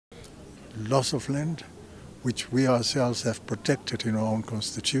loss of land, which we ourselves have protected in our own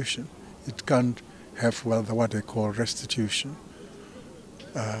constitution. It can't have, well, what they call restitution.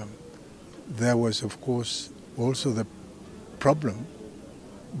 There was, of course, also the problem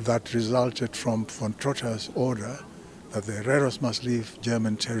that resulted from von Trotter's order that the Hereros must leave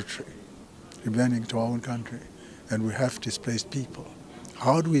German territory, remaining to our own country, and we have displaced people.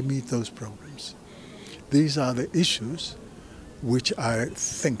 How do we meet those problems? These are the issues which I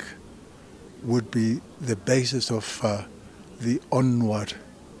think would be the basis of the onward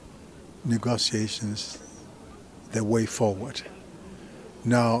negotiations, the way forward.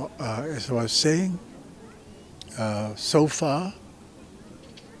 Now, as I was saying, so far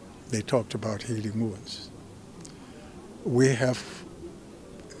they talked about healing wounds. We have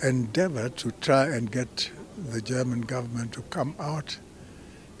endeavored to try and get the German government to come out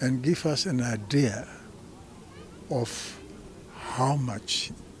and give us an idea of how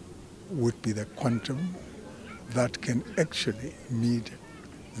much would be the quantum that can actually meet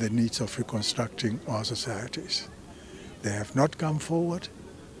the needs of reconstructing our societies. They have not come forward.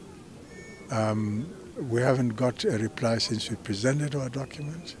 We haven't got a reply since we presented our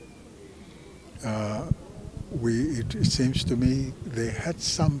document. It seems to me they had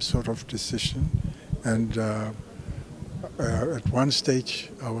some sort of decision, and at one stage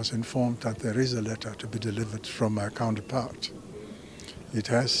I was informed that there is a letter to be delivered from my counterpart. It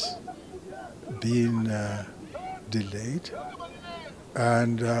has been delayed,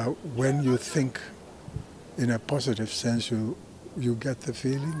 and when you think in a positive sense, you get the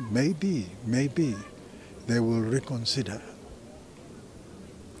feeling maybe they will reconsider,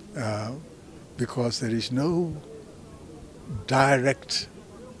 because there is no direct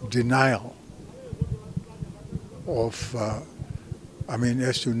denial of,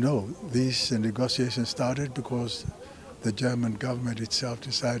 as you know, these negotiations started because the German government itself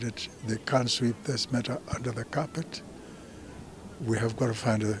decided they can't sweep this matter under the carpet. We have got to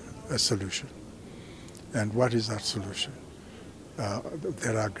find a solution. And what is that solution?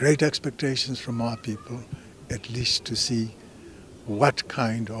 There are great expectations from our people, at least to see what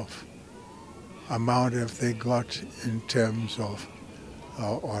kind of amount have they got in terms of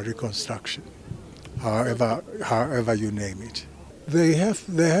our reconstruction, however you name it. There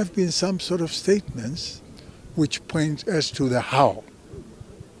have been some sort of statements which point as to the how.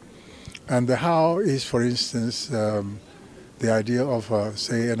 And the how is, for instance, the idea of,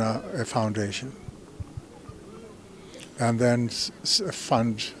 say, a foundation, and then a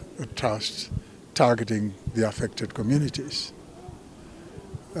fund, a trust, targeting the affected communities.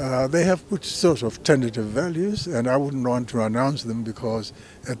 They have put sort of tentative values, and I wouldn't want to announce them because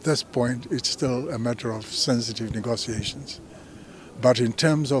at this point it's still a matter of sensitive negotiations. But in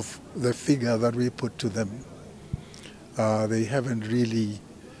terms of the figure that we put to them, they haven't really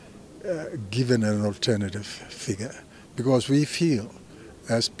given an alternative figure, because we feel,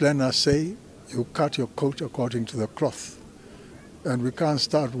 as planners say, you cut your coat according to the cloth, and we can't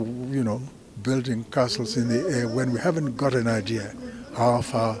start, building castles in the air when we haven't got an idea how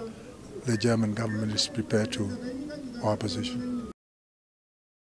far the German government is prepared to our position.